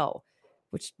started the show,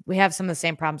 which we have some of the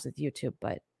same problems with YouTube,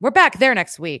 but we're back there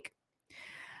next week.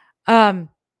 It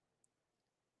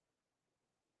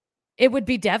would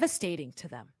be devastating to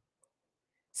them,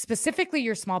 specifically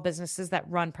your small businesses that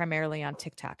run primarily on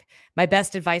TikTok. My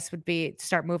best advice would be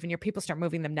start moving your people, start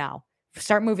moving them now,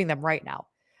 start moving them right now.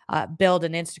 Build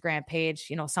an Instagram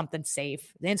page, something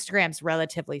safe. The Instagram's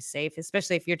relatively safe,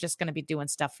 especially if you're just going to be doing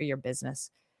stuff for your business.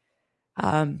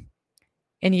 And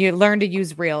you learn to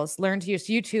use Reels,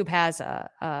 YouTube has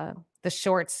the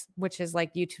Shorts, which is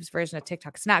like YouTube's version of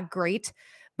TikTok. It's not great,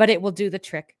 but it will do the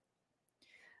trick.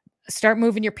 Start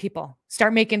moving your people,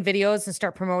 start making videos, and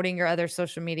start promoting your other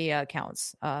social media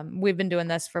accounts. We've been doing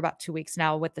this for about 2 weeks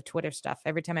now with the Twitter stuff.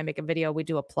 Every time I make a video, we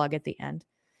do a plug at the end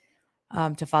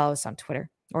to follow us on Twitter,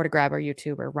 or to grab our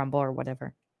YouTube or Rumble or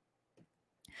whatever.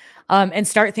 And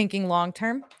start thinking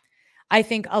long-term. I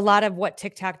think a lot of what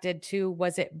TikTok did too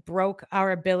was it broke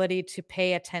our ability to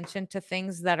pay attention to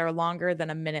things that are longer than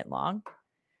a minute long,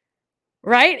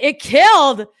 right? It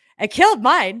killed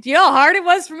mine. Do you know how hard it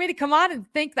was for me to come on and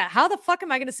think that, how the fuck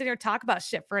am I going to sit here and talk about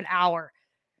shit for an hour?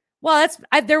 Well,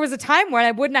 there was a time where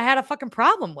I wouldn't have had a fucking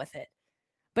problem with it,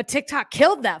 but TikTok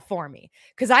killed that for me,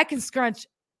 because I can scrunch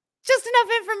just enough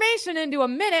information into a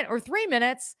minute or 3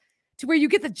 minutes to where you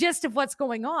get the gist of what's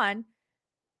going on.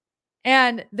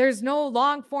 And there's no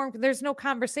long form, there's no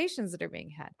conversations that are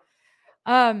being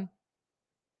had.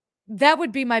 That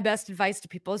would be my best advice to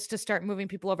people, is to start moving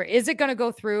people over. Is it going to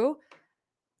go through?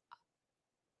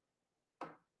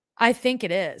 I think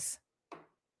it is.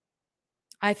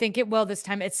 I think it will this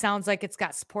time. It sounds like it's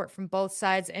got support from both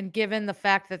sides. And given the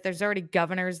fact that there's already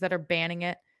governors that are banning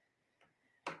it,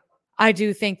 I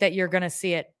do think that you're going to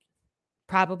see it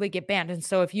probably get banned. And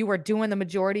so if you are doing the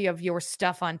majority of your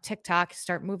stuff on TikTok,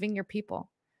 start moving your people.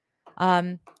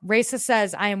 Raisa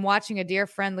says, I am watching a dear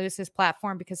friend lose his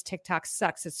platform because TikTok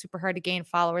sucks. It's super hard to gain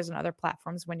followers on other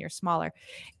platforms when you're smaller.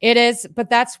 It is, but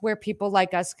that's where people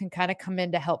like us can kind of come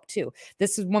in to help too.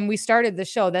 This is when we started the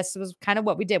show. This was kind of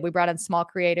what we did. We brought in small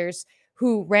creators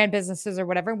who ran businesses or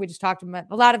whatever. And we just talked to them.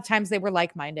 A lot of times they were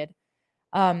like-minded.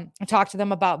 I talked to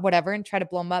them about whatever and try to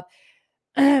blow them up.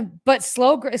 But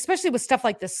especially with stuff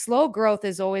like this, slow growth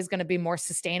is always going to be more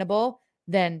sustainable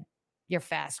than your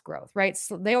fast growth, right?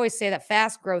 So they always say that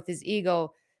fast growth is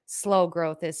ego, slow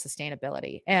growth is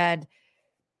sustainability. And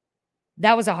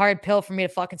that was a hard pill for me to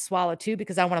fucking swallow too,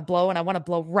 because I want to blow and I want to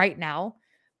blow right now.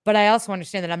 But I also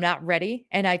understand that I'm not ready.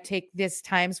 And I take these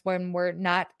times when we're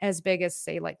not as big as,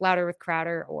 say, like Louder with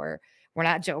Crowder, or we're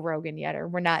not Joe Rogan yet, or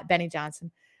we're not Benny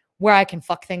Johnson, where I can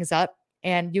fuck things up.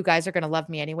 And you guys are going to love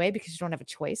me anyway because you don't have a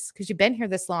choice. Because you've been here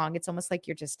this long. It's almost like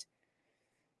you're just,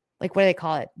 like, what do they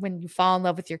call it? When you fall in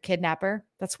love with your kidnapper.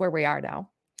 That's where we are now.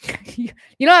 you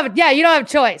don't have a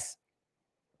choice.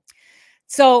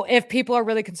 So if people are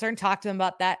really concerned, talk to them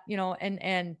about that,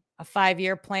 and a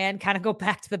 5-year plan, kind of go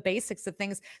back to the basics of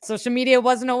things. Social media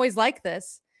wasn't always like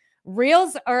this.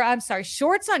 Shorts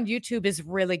on YouTube is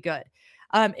really good.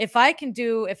 If I can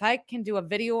do a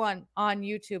video on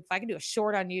YouTube, if I can do a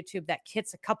short on YouTube that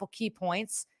hits a couple key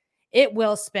points, it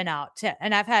will spin out.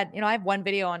 And I've had, I have one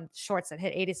video on shorts that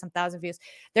hit 80 some thousand views.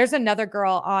 There's another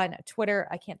girl on Twitter.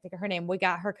 I can't think of her name. We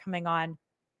got her coming on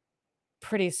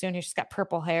pretty soon. She's got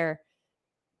purple hair.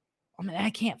 I mean,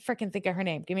 I can't freaking think of her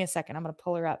name. Give me a second. I'm going to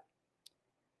pull her up.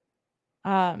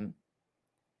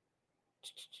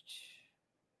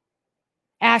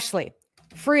 Ashley.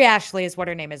 Free Ashley is what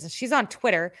her name is. And she's on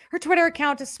Twitter. Her Twitter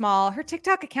account is small. Her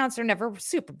TikTok accounts are never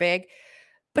super big.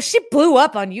 But she blew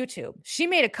up on YouTube. She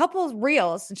made a couple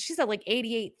reels and she's at like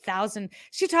 88,000.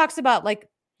 She talks about, like,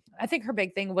 I think her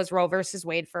big thing was Roe versus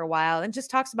Wade for a while, and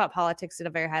just talks about politics at a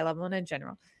very high level and in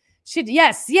general.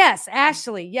 Yes,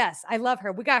 Ashley. Yes, I love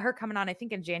her. We got her coming on, I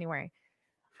think, in January.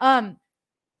 And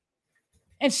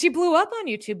she blew up on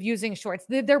YouTube using shorts.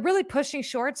 They're really pushing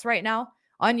shorts right now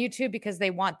on YouTube because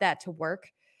they want that to work.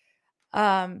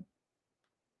 We're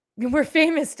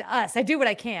famous to us. I do what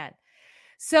I can.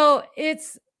 So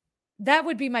that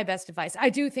would be my best advice. I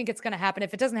do think it's going to happen.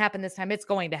 If it doesn't happen this time, it's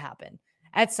going to happen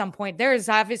at some point. There is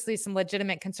obviously some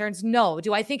legitimate concerns. No.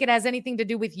 Do I think it has anything to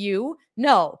do with you?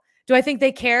 No. Do I think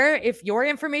they care if your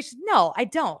information? No, I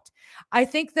don't. I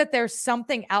think that there's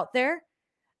something out there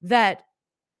that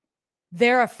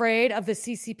they're afraid of the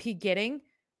CCP getting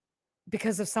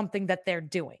because of something that they're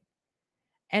doing.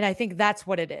 And I think that's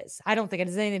what it is. I don't think it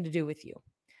has anything to do with you.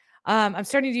 I'm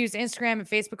starting to use Instagram and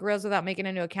Facebook Reels without making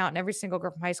a new account, and every single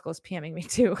girl from high school is PMing me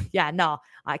too. Yeah, no,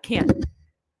 I can't.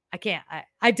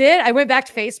 I did. I went back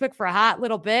to Facebook for a hot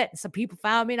little bit, and some people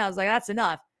found me, and I was like, that's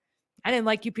enough. I didn't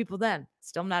like you people then.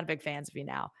 Still not a big fans of you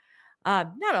now.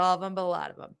 Not all of them, but a lot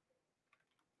of them.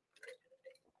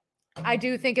 I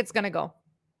do think it's going to go.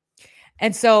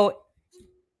 And so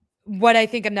what I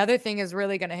think another thing is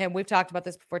really going to hit, we've talked about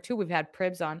this before too. We've had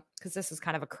Pribs on, because this is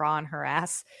kind of a craw on her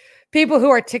ass. People who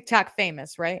are TikTok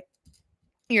famous, right?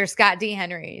 Your Scott D.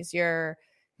 Henrys, your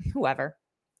whoever,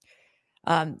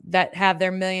 that have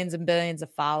their millions and billions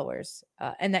of followers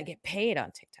and that get paid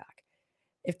on TikTok.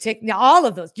 All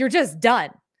of those, you're just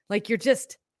done. Like, you're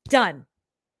just done.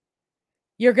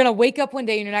 You're going to wake up one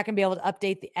day and you're not going to be able to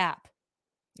update the app,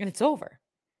 and it's over.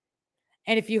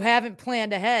 And if you haven't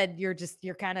planned ahead, you're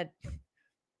kind of,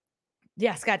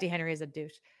 Scott D. Henry is a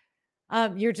douche.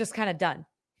 You're just kind of done.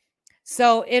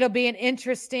 So it'll be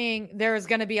there's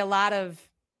going to be a lot of,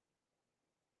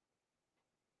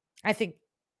 I think,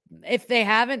 if they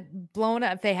haven't blown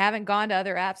up, if they haven't gone to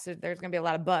other apps, there's going to be a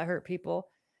lot of butthurt people.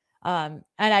 And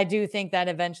I do think that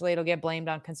eventually it'll get blamed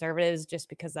on conservatives, just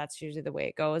because that's usually the way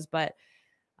it goes. But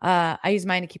I use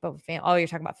mine to keep up with Oh, you're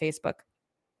talking about Facebook.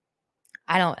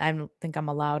 I don't think I'm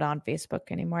allowed on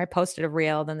Facebook anymore. I posted a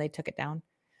reel, then they took it down.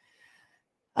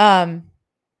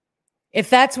 If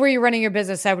that's where you're running your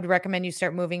business, I would recommend you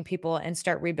start moving people and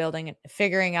start rebuilding and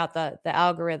figuring out the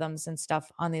algorithms and stuff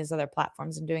on these other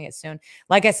platforms, and doing it soon.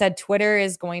 Like I said, Twitter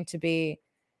is going to be,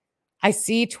 I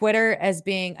see Twitter as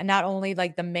being not only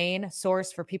like the main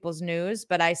source for people's news,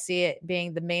 but I see it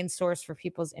being the main source for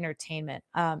people's entertainment.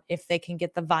 If they can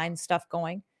get the Vine stuff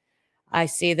going, I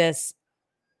see this.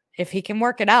 If he can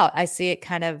work it out, I see it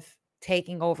kind of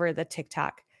taking over the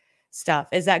TikTok stuff.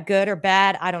 Is that good or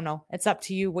bad? I don't know. It's up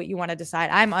to you what you want to decide.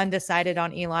 I'm undecided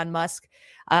on Elon Musk.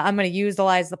 I'm going to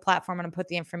utilize the platform and put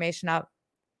the information out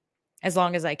as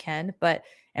long as I can. But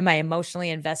am I emotionally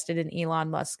invested in Elon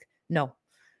Musk? No.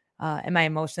 Am I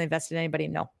emotionally invested in anybody?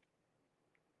 No.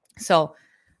 So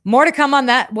more to come on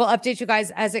that. We'll update you guys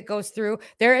as it goes through.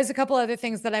 There is a couple other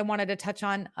things that I wanted to touch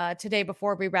on today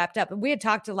before we wrapped up. We had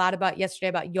talked a lot about yesterday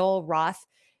about Yoel Roth.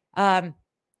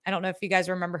 I don't know if you guys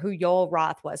remember who Yoel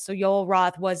Roth was. So Yoel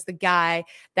Roth was the guy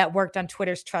that worked on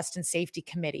Twitter's Trust and Safety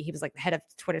Committee. He was like the head of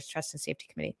Twitter's Trust and Safety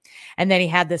Committee. And then he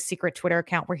had this secret Twitter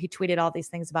account where he tweeted all these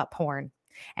things about porn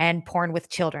and porn with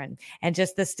children, and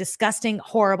just this disgusting,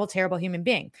 horrible, terrible human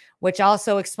being, which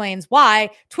also explains why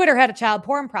Twitter had a child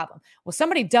porn problem. Well,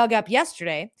 somebody dug up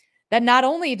yesterday that not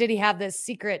only did he have this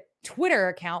secret Twitter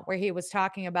account where he was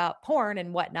talking about porn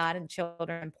and whatnot and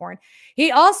children porn,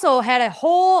 he also had a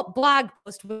whole blog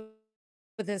post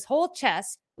with his whole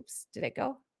chest. Oops, did it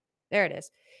go? There it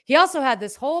is. He also had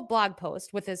this whole blog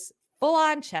post with his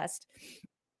full-on chest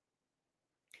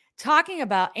talking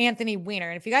about Anthony Weiner.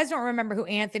 And if you guys don't remember who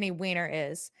Anthony Weiner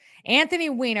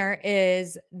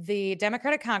is the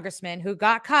Democratic congressman who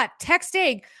got caught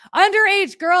texting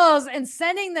underage girls and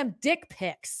sending them dick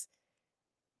pics.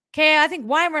 Okay, I think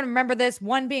why I remember this,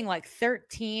 one being like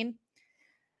 13.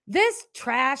 This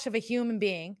trash of a human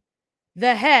being,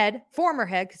 the head, former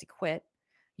head, because he quit,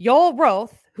 Yoel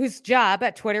Roth, whose job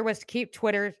at Twitter was to keep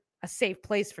Twitter a safe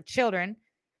place for children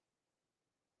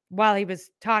while he was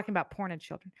talking about porn and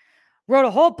children, wrote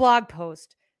a whole blog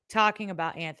post talking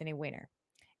about Anthony Weiner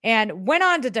and went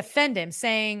on to defend him,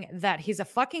 saying that he's a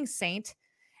fucking saint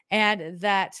and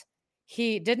that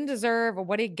he didn't deserve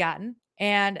what he'd gotten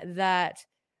and that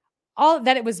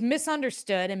it was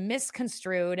misunderstood and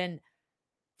misconstrued. And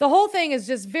the whole thing is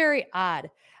just very odd.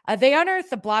 They unearthed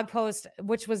the blog post,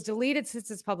 which was deleted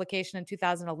since its publication in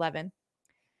 2011.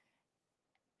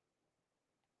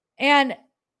 And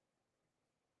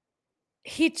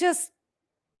he just,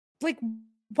 like,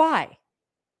 why?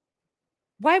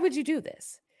 Why would you do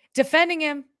this? Defending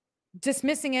him,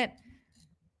 dismissing it.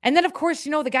 And then, of course,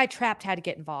 the guy Trapped had to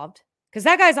get involved because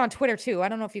that guy's on Twitter too. I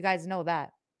don't know if you guys know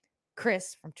that.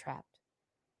 Chris from Trapped.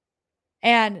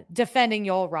 And defending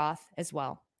Yoel Roth as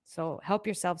well. So help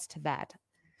yourselves to that.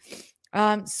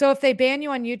 So if they ban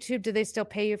you on YouTube, do they still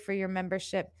pay you for your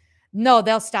membership? No,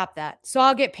 they'll stop that. So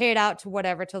I'll get paid out to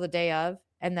whatever till the day of,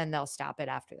 and then they'll stop it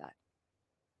after that.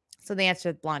 So the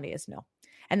answer to Blondie is no.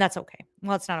 And that's okay.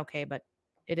 Well, it's not okay, but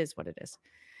it is what it is.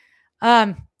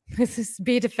 This is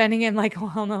be defending him like,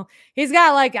 well, no. He's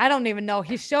got like, I don't even know.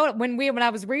 He showed when I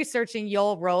was researching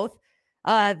Yoel Roth,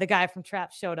 the guy from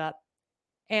Trap showed up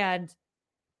and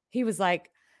he was like,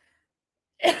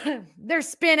 they're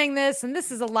spinning this and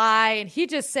this is a lie. And he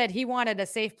just said he wanted a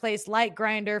safe place like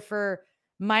Grindr for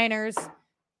minors.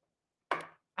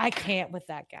 I can't with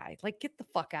that guy. Like, get the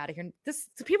fuck out of here.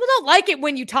 People don't like it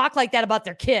when you talk like that about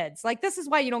their kids. Like, this is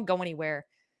why you don't go anywhere.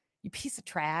 You piece of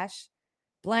trash.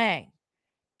 Blang.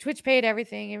 Twitch paid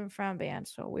everything, even from band.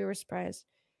 So we were surprised.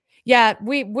 Yeah,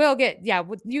 we will get,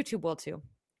 YouTube will too.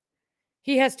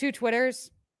 He has 2 Twitters.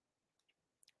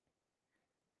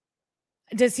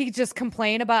 Does he just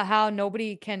complain about how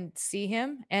nobody can see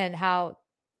him and how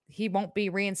he won't be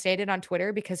reinstated on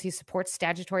Twitter because he supports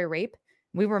statutory rape?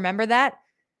 We remember that.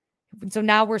 So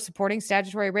now we're supporting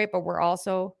statutory rape, but we're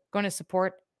also going to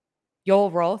support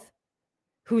Yoel Roth,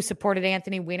 who supported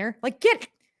Anthony Weiner. Like, get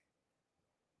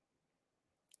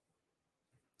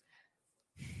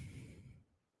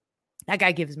that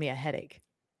guy gives me a headache.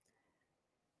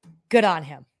 Good on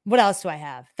him. What else do I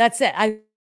have? That's it.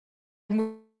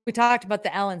 We talked about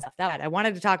the Ellen stuff. I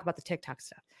wanted to talk about the TikTok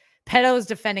stuff. Pedos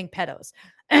defending pedos.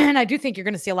 And I do think you're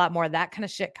going to see a lot more of that kind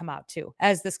of shit come out too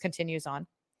as this continues on.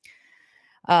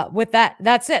 With that,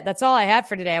 that's it. That's all I had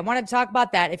for today. I wanted to talk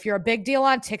about that. If you're a big deal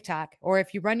on TikTok or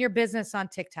if you run your business on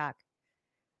TikTok,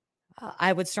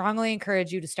 I would strongly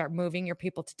encourage you to start moving your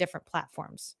people to different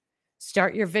platforms.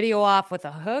 Start your video off with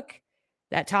a hook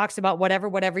that talks about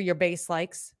whatever your base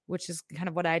likes, which is kind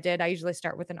of what I did. I usually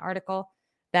start with an article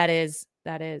that is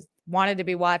wanted to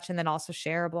be watched and then also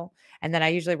shareable. And then I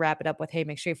usually wrap it up with, hey,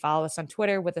 make sure you follow us on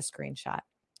Twitter with a screenshot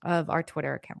of our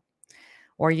Twitter account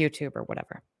or YouTube or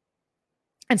whatever.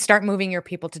 And start moving your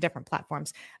people to different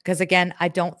platforms. Because again, I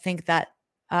don't think that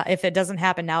if it doesn't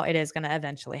happen now, it is going to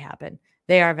eventually happen.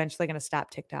 They are eventually going to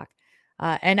stop TikTok.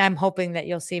 And I'm hoping that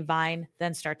you'll see Vine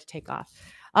then start to take off.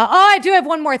 I do have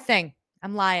one more thing.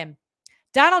 I'm lying.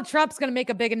 Donald Trump's going to make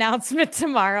a big announcement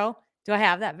tomorrow. Do I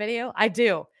have that video? I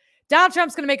do. Donald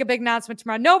Trump's going to make a big announcement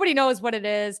tomorrow. Nobody knows what it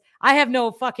is. I have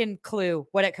no fucking clue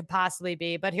what it could possibly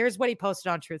be. But here's what he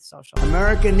posted on Truth Social.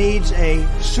 America needs a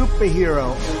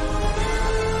superhero.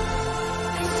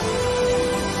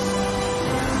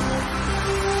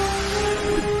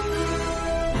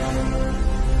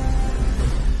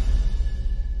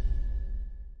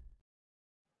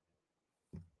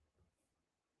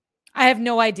 I have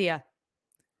no idea.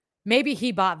 Maybe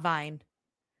he bought Vine.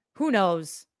 Who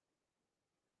knows?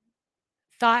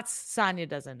 Thoughts? Sonia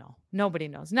doesn't know. Nobody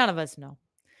knows. None of us know.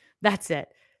 That's it.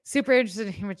 Super interested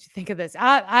in what you think of this.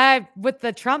 I with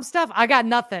the Trump stuff, I got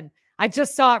nothing. I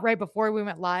just saw it right before we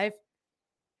went live.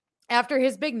 After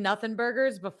his big nothing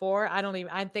burgers before, I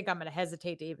think I'm going to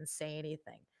hesitate to even say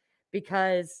anything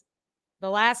because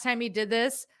the last time he did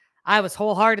this, I was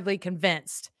wholeheartedly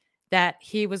convinced that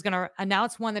he was going to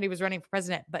announce, one, that he was running for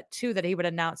president, but 2, that he would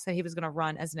announce that he was going to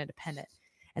run as an independent.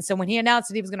 And so when he announced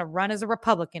that he was going to run as a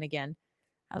Republican again,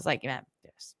 I was like, man,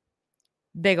 there's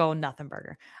big old nothing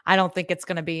burger. I don't think it's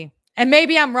going to be, and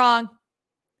maybe I'm wrong,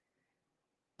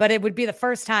 but it would be the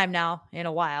first time now in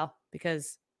a while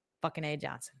because fucking A.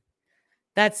 Johnson.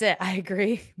 That's it. I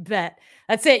agree. Bet.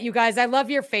 That's it, you guys. I love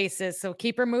your faces. So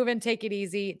keep her moving. Take it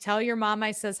easy. Tell your mom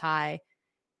I says hi.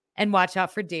 And watch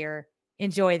out for deer.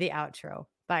 Enjoy the outro.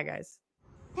 Bye, guys.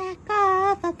 Back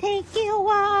off, I'll take you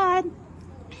on.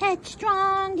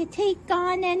 Headstrong, you take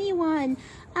on anyone.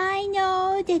 I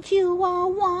know that you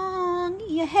are wrong.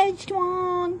 You're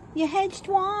headstrong. You're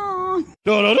headstrong.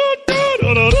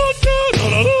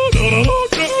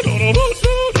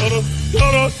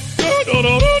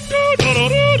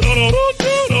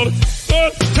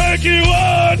 Take you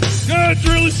on. That's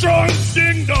really strong.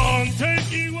 Ding dong.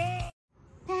 Take you on.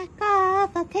 Back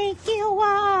off, I'll take you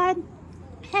on.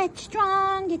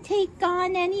 Headstrong, you take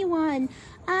on anyone.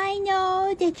 I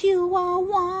know that you are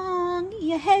wrong.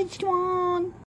 You're headstrong.